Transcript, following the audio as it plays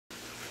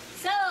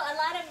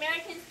lot of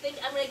Americans think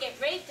I'm going to get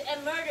raped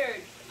and murdered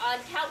on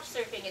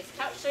Couchsurfing. It's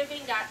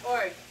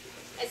couchsurfing.org.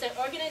 It's an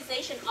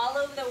organization all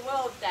over the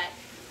world that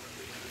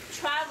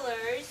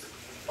travelers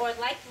or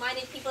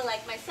like-minded people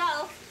like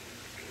myself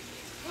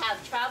have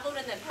traveled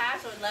in the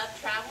past or love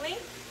traveling,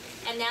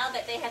 and now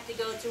that they have to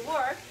go to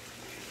work,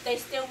 they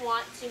still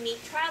want to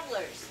meet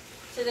travelers.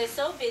 So they're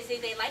so busy,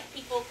 they like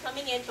people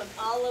coming in from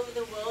all over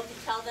the world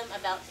to tell them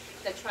about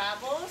the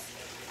travels,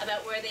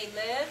 about where they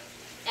live,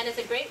 and it's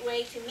a great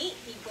way to meet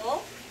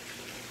people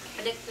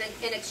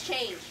in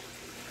exchange.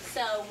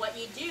 So what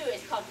you do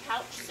is called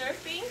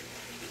couchsurfing,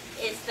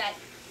 is that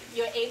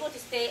you're able to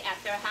stay at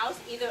their house,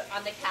 either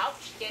on the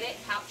couch, get it,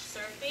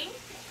 couchsurfing,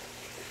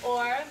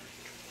 or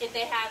if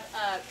they have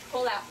a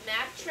pull-out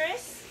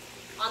mattress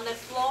on the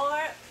floor,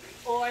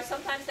 or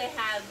sometimes they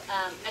have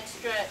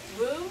extra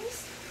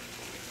rooms,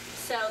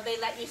 so they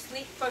let you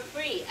sleep for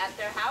free at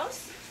their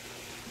house.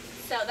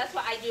 So that's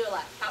what I do a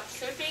lot,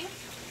 couchsurfing,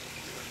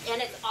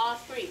 and it's all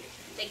free.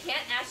 They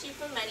can't ask you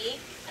for money,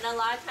 and a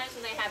lot of times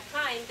when they have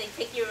time, they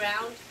take you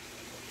around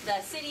the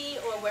city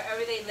or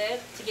wherever they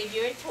live to give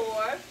you a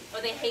tour,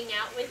 or they hang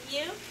out with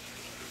you.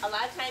 A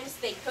lot of times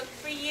they cook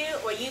for you,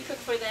 or you cook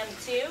for them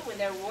too when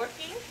they're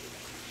working.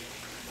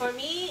 For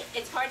me,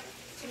 it's hard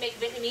to make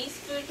Vietnamese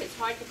food because it's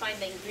hard to find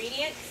the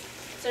ingredients.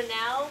 So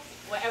now,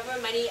 whatever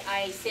money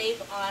I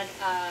save on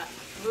a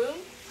room,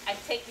 I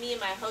take me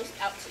and my host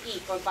out to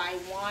eat or buy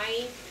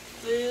wine,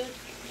 food,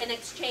 in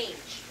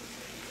exchange.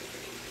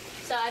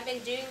 So I've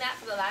been doing that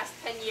for the last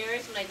 10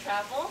 years when I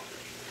travel,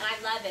 and I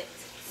love it.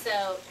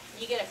 So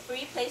you get a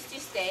free place to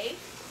stay,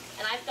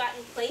 and I've gotten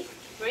great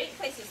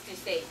places to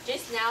stay.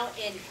 Just now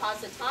in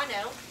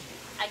Positano,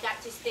 I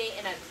got to stay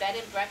in a bed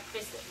and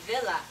breakfast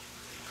villa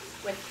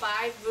with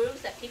 5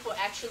 rooms that people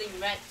actually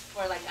rent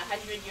for like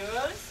 100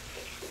 euros.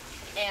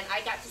 And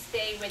I got to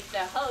stay with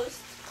the host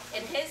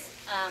in his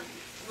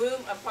room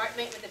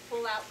apartment with a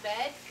pull-out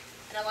bed.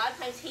 And a lot of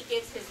times he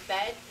gives his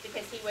bed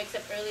because he wakes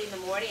up early in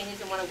the morning and he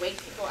doesn't want to wake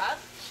people up.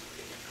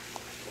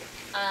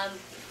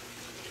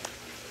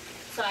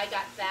 So I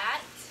got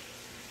that.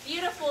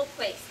 Beautiful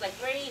place, like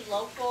very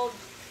local.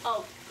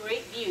 Oh,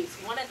 great views.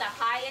 One of the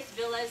highest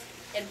villas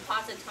in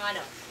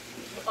Positano,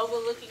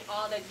 overlooking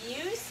all the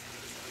views.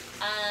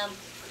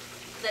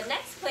 The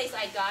next place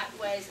I got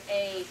was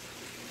a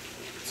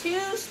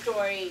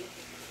 2-story,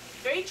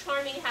 very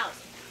charming house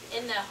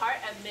in the heart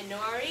of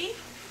Minori.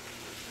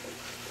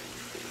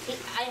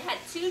 I had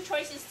 2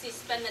 choices to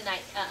spend the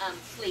night,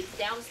 sleep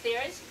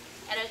downstairs,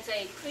 and it's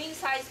a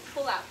queen-size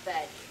pull-out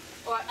bed,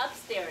 or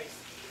upstairs,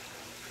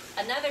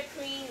 another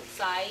queen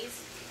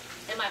size,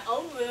 in my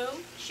own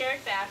room,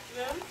 shared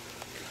bathroom.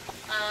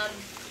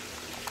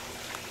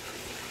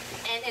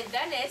 And in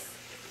Venice,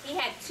 he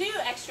had 2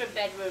 extra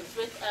bedrooms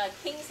with a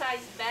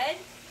king-size bed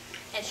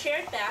and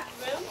shared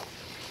bathroom,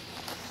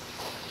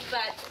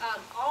 but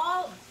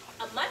all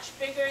much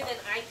bigger than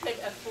I could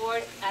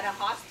afford at a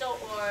hostel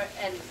or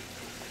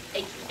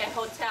a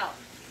hotel.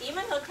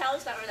 Even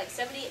hotels that are like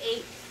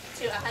 $78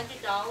 to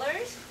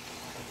 $100,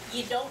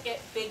 you don't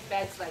get big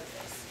beds like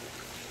this.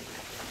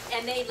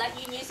 And they let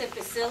you use the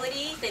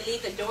facilities. They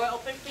leave the door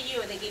open for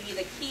you, and they give you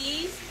the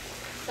keys.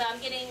 So I'm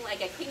getting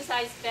like a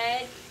king-size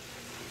bed,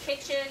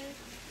 kitchen,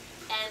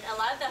 and a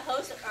lot of the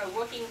hosts are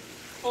working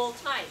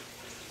full-time.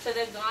 So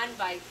they're gone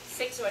by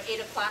 6 or 8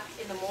 o'clock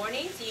in the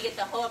morning, so you get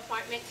the whole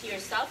apartment to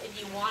yourself if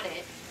you want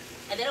it,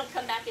 and they don't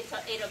come back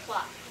until 8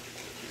 o'clock.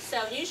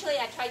 So usually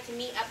I try to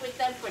meet up with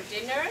them for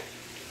dinner,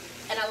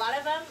 and a lot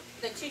of them,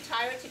 they're too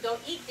tired to go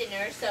eat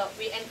dinner, so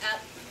we end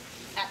up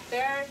at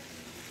their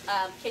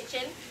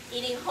kitchen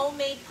eating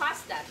homemade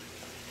pasta.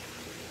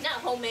 Not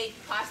homemade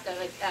pasta,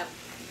 like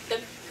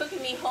they're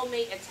cooking me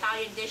homemade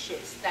Italian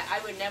dishes that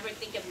I would never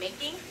think of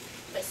making,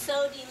 but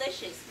so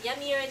delicious,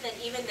 yummier than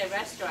even the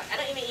restaurant. I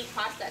don't even eat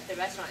pasta at the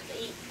restaurant.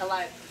 They eat a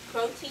lot of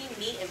protein,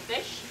 meat, and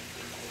fish,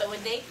 but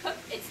when they cook,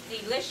 it's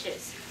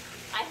delicious.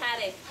 I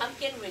had a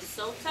pumpkin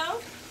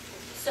risotto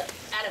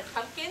out of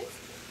pumpkins.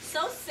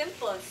 So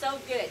simple and so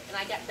good, and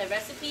I got the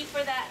recipe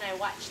for that, and I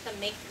watched them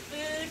make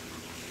food,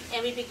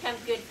 and we become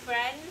good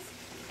friends,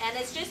 and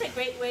it's just a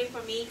great way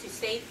for me to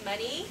save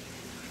money,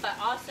 but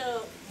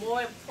also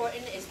more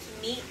important is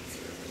to meet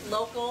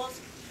locals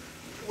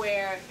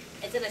where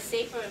it's in a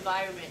safer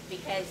environment,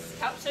 because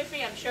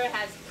Couchsurfing, I'm sure,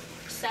 has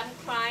some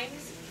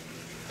crimes,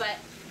 but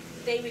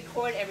they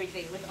record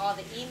everything with all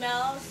the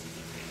emails.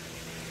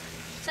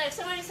 So if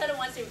someone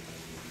wants to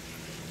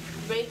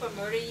rape or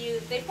murder you,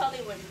 they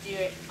probably wouldn't do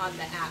it on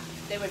the app.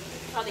 They would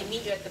probably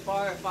meet you at the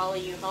bar or follow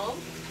you home.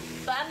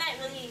 But I'm not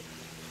really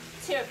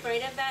too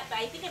afraid of that. But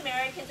I think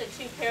Americans are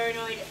too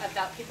paranoid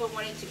about people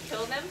wanting to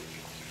kill them,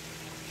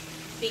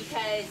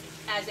 because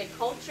as a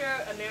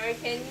culture,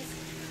 Americans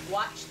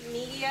watch the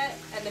media,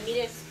 and the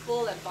media is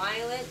full of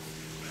violence,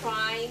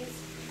 crimes,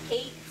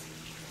 hate,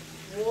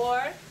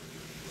 war.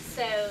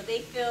 So they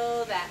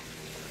feel that,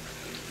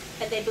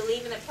 and they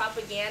believe in the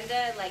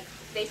propaganda, like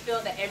they feel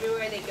that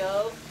everywhere they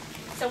go,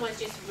 someone's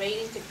just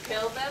waiting to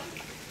kill them.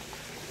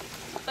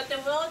 But the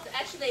world's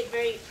actually a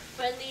very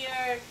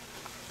friendlier,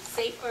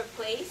 safer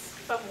place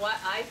from what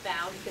I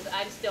found, because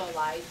I'm still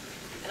alive,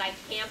 and I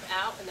camp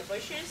out in the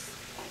bushes.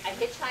 I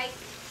hitchhike.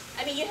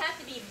 I mean, you have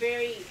to be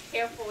very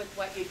careful with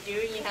what you're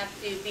doing. You have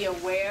to be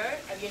aware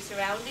of your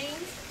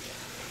surroundings.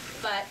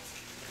 But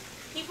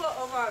people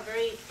overall are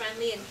very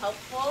friendly and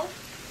helpful,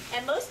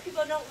 and most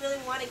people don't really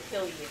want to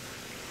kill you.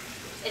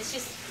 It's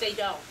just they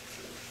don't.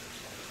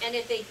 And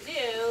if they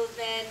do,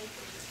 then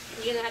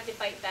you're gonna have to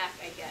fight back,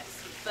 I guess.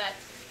 But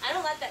I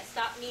don't let that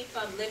stop me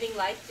from living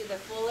life to the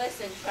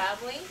fullest and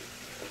traveling.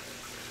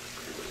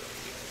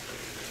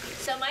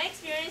 So my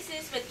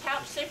experiences with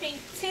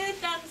Couchsurfing, 2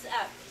 thumbs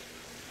up.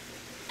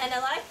 And a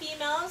lot of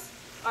females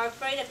are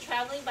afraid of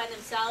traveling by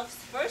themselves,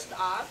 first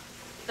off,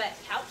 but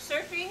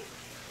Couchsurfing,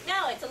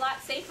 no, it's a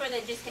lot safer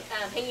than just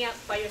hanging out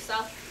by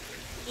yourself,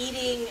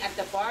 eating at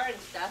the bar and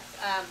stuff.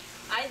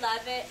 I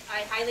love it.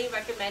 I highly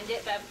recommend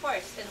it. But of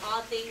course, in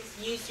all things,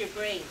 use your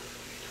brain.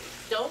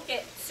 Don't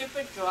get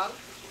super drunk.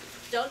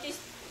 Don't just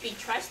be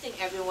trusting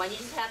everyone. You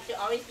just have to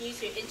always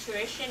use your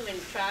intuition when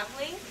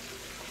traveling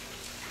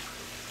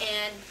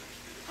and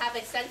have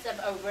a sense of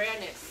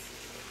awareness.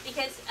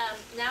 Because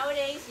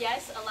nowadays,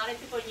 yes, a lot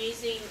of people are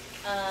using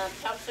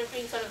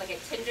Couchsurfing sort of like a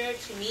Tinder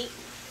to meet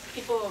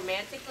people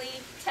romantically.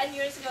 10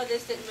 years ago,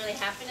 this didn't really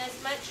happen as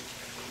much,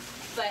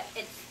 but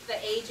it's the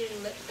age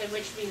in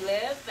which we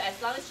live. But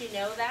as long as you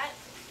know that,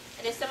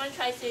 and if someone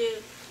tries to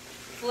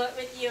flirt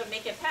with you or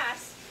make a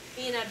pass,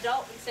 be an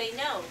adult and say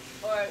no.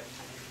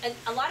 And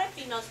a lot of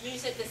females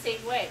use it the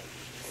same way.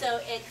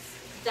 So it's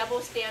double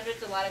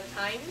standards a lot of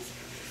times.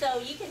 So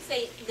you can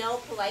say no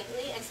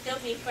politely and still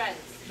be friends.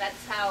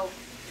 That's how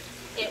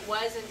it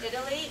was in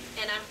Italy,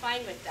 and I'm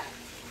fine with that.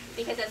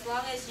 Because as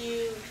long as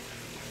you,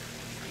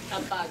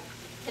 a bug,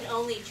 can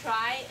only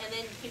try, and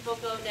then people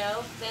go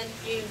no, then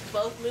you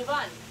both move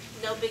on.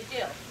 No big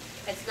deal.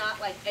 It's not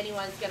like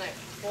anyone's gonna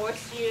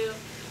force you,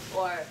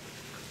 or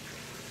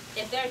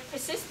if they're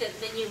persistent,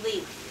 then you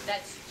leave.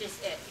 That's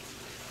just it.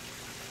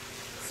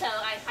 So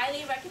I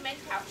highly recommend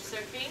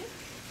Couchsurfing,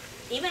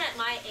 even at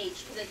my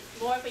age, because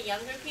it's more for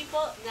younger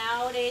people.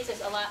 Nowadays,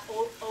 there's a lot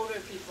older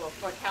people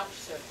for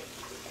Couchsurfing.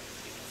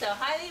 So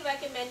highly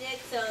recommend it.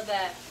 So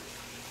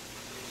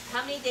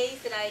how many days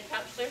did I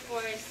Couchsurf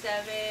for?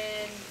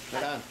 7.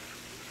 Hold on.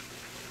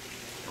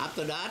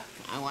 After that,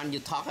 I want you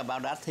to talk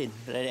about that thing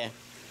right there.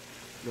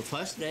 The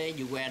first day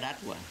you wear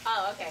that one.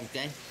 Oh, okay.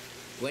 Okay.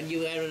 When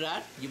you wear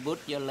that, you put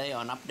your leg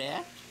on up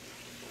there,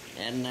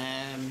 and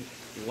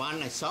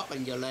one sock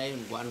on your leg,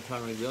 and one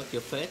from your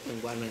face,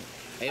 and one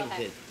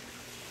everything.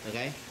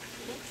 Okay.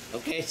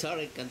 Okay.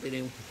 Sorry.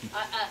 Continue.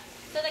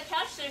 So the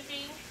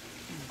Couchsurfing,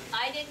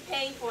 I didn't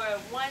pay for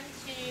 1,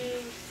 2,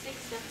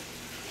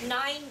 6,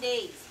 9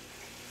 days.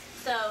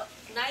 So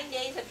 9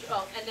 days of,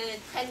 and then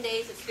 10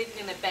 days of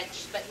sleeping on the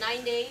bench. But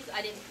 9 days,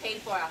 I didn't pay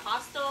for a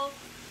hostel,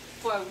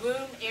 for a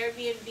room,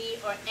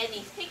 Airbnb, or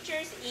any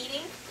pictures,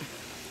 eating.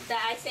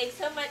 That I saved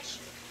so much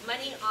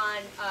money on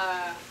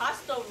a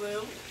hostel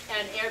room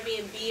and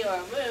Airbnb or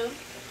a room.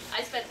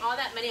 I spent all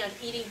that money on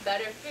eating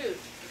better food.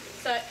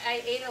 So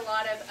I ate a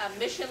lot of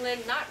Michelin,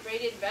 not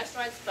rated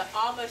restaurants, but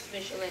almost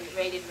Michelin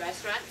rated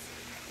restaurants,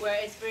 where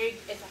it's very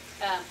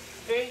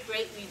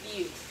great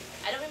reviews.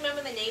 I don't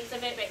remember the names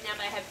of it right now,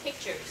 but I have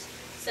pictures.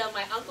 So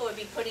my uncle would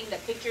be putting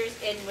the pictures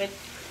in with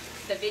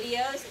the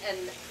videos, and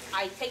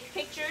I take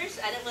pictures.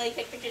 I don't really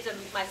take pictures of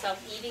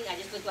myself eating. I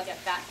just look like a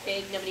fat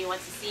pig. Nobody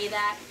wants to see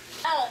that.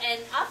 Oh, and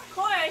of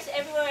course,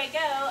 everywhere I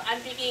go, I'm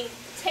drinking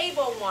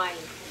table wine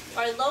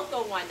or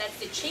local wine. That's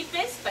the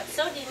cheapest, but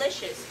so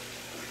delicious.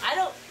 I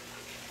don't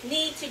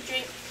need to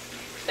drink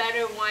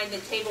better wine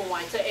than table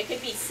wine. So it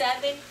could be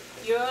 €7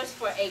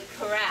 for a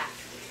carafe,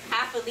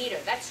 half a liter.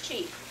 That's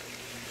cheap.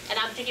 And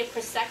I'm drinking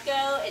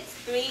Prosecco. It's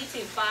 €3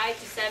 to €5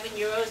 to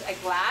 €7 a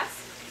glass.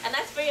 And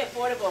that's very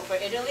affordable for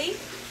Italy.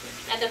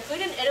 And the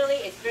food in Italy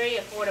is very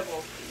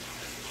affordable.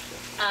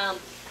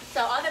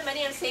 So all the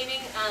money I'm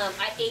saving,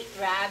 I ate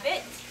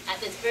rabbit at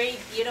this very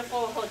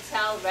beautiful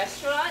hotel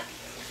restaurant.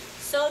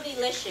 So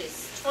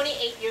delicious,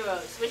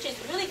 €28, which is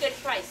really good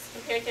price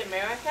compared to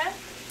America.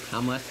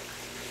 How much?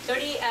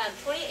 28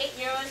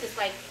 euros is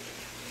like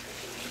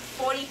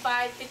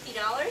 $45,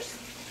 $50.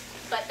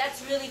 But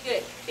that's really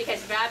good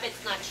because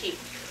rabbit's not cheap.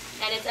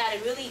 And it's at a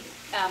really,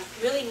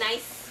 really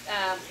nice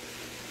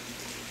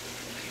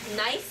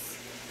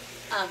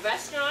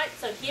restaurant.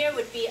 So here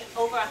would be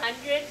over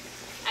 100.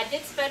 I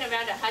did spend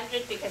around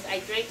 100 because I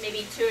drank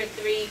maybe 2 or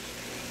 3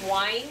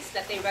 wines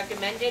that they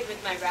recommended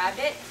with my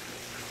rabbit,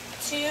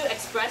 2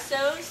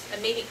 espressos,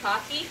 and maybe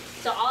coffee.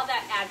 So all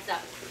that adds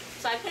up.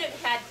 So I could have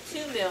had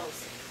 2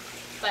 meals,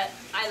 but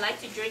I like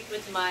to drink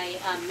with my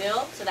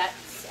meal, so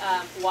that's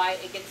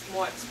why it gets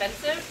more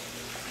expensive.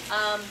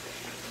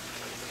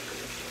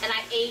 And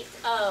I ate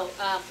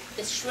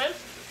the shrimp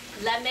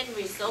lemon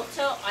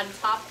risotto on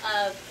top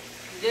of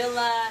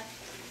Villa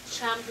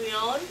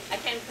Champion. I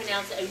can't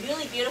pronounce it. A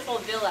really beautiful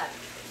villa.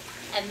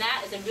 And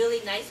that is a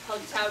really nice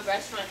hotel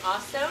restaurant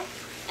also.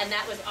 And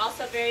that was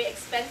also very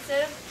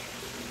expensive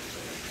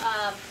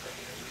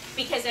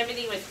because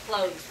everything was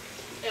closed.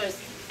 It was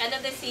end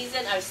of the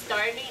season. I was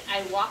starving.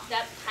 I walked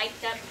up,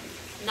 hiked up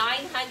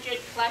 900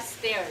 plus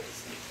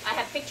stairs. I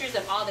have pictures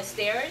of all the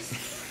stairs.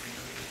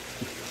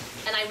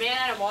 And I ran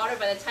out of water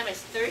by the time I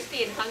was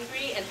thirsty and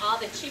hungry, and all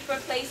the cheaper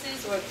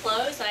places were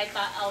closed, so I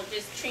thought I'll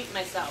just treat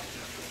myself.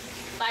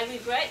 But I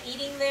regret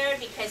eating there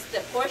because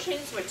the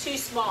portions were too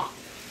small.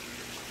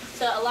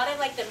 So a lot of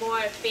like the more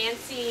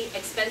fancy,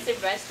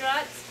 expensive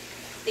restaurants,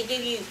 they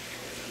give you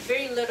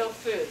very little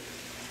food.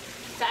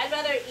 So I'd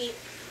rather eat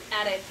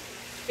at a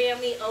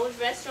family-owned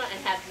restaurant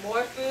and have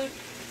more food,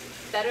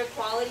 better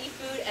quality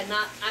food, and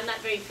I'm not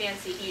very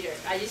fancy eater.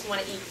 I just want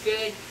to eat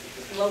good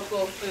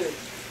local food.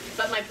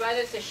 But my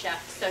brother's a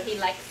chef, so he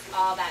likes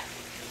all that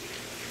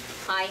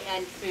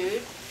high-end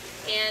food.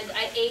 And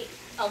I ate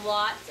a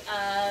lot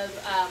of,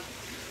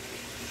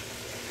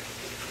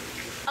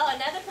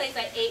 another place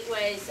I ate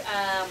was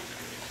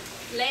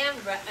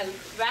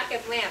rack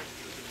of lamb.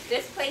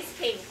 This place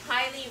came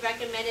highly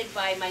recommended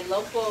by my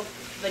local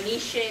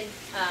Venetian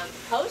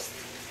host.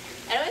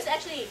 And it was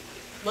actually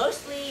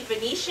mostly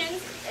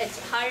Venetians. It's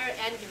a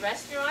higher-end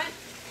restaurant.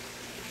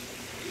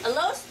 A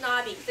little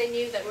snobby because they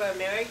knew that we're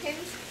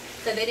Americans.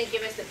 So they didn't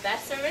give us the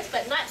best service,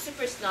 but not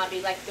super snobby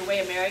like the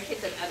way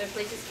Americans and other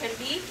places can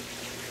be.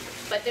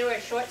 But they were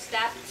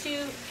short-staffed,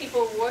 2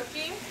 people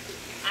working.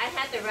 I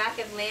had the rack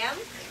of lamb,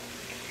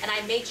 and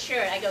I made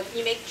sure, I go,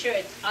 you make sure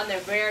it's on the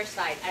rare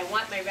side. I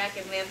want my rack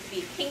of lamb to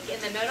be pink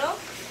in the middle.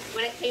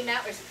 When it came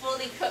out, it was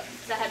fully cooked,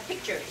 so I had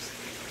pictures.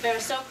 But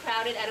it was so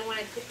crowded, I didn't want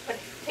to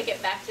take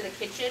it back to the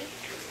kitchen.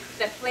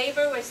 The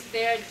flavor was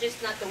there, just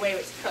not the way it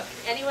was cooked.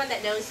 Anyone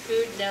that knows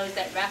food knows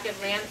that rack of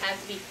lamb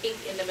has to be pink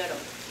in the middle.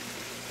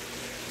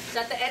 So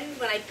at the end,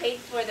 when I paid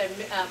for the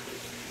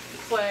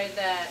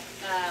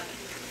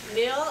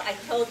meal, I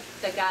told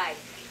the guy,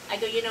 I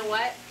go, you know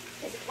what?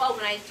 Well,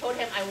 when I told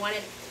him I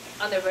wanted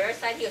on the rare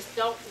side, he goes,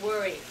 don't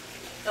worry,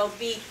 it'll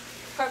be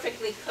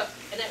perfectly cooked,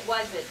 and it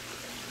wasn't.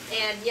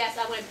 And yes,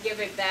 I want to give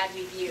a bad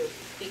review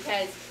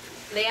because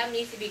lamb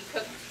needs to be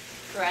cooked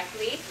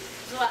correctly.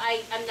 So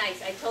I'm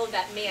nice. I told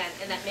that man,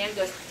 and that man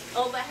goes,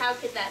 oh, but how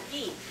could that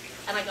be?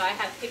 And I go, I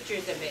have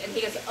pictures of it. And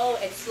he goes, oh,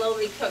 it's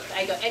slowly cooked.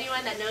 I go,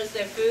 anyone that knows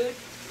their food,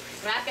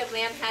 rack of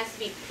lamb has to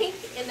be pink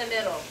in the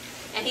middle.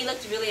 And he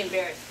looked really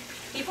embarrassed.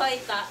 He probably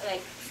thought,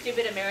 like,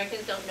 stupid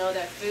Americans don't know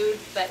their food,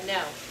 but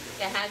no.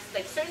 It has,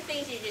 like, certain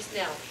things you just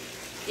know.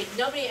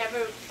 Nobody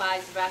ever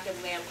buys rack of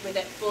lamb with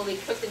it fully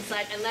cooked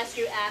inside unless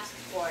you ask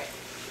for it.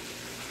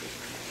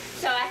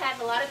 So I have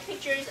a lot of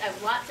pictures of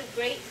lots of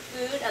great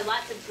food and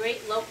lots of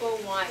great local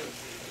wines.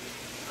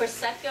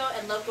 Prosecco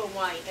and local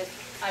wine.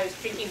 I was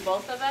drinking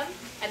both of them,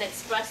 and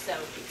espresso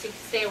to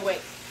stay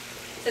awake.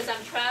 Since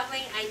I'm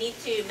traveling, I need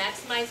to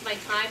maximize my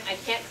time. I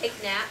can't take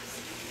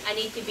naps. I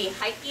need to be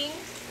hiking.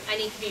 I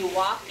need to be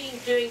walking,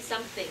 doing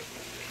something.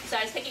 So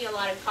I was taking a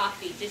lot of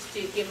coffee just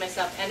to give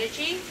myself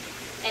energy.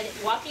 And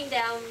walking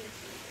down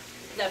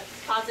the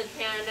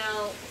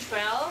Positano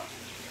Trail,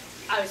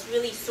 I was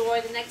really sore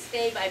the next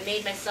day, but I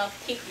made myself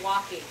keep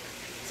walking.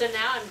 So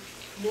now I'm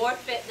more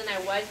fit than I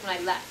was when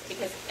I left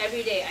because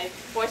every day I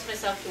force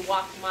myself to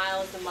walk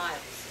miles and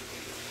miles.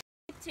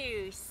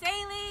 To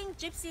Sailing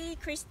Gypsy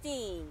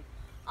Christine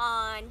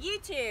on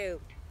YouTube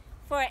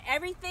for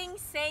everything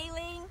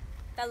sailing,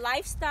 the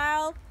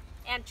lifestyle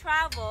and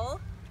travel,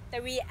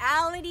 the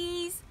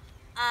realities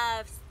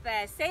of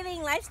the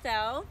sailing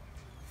lifestyle,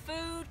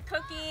 food,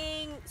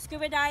 cooking,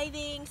 scuba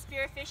diving,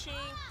 spearfishing,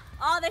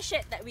 all the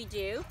shit that we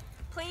do.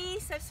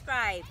 Please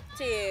subscribe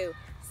to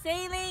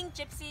Sailing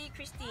Gypsy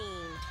Christine.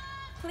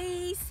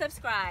 Please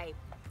subscribe.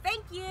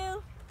 Thank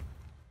you.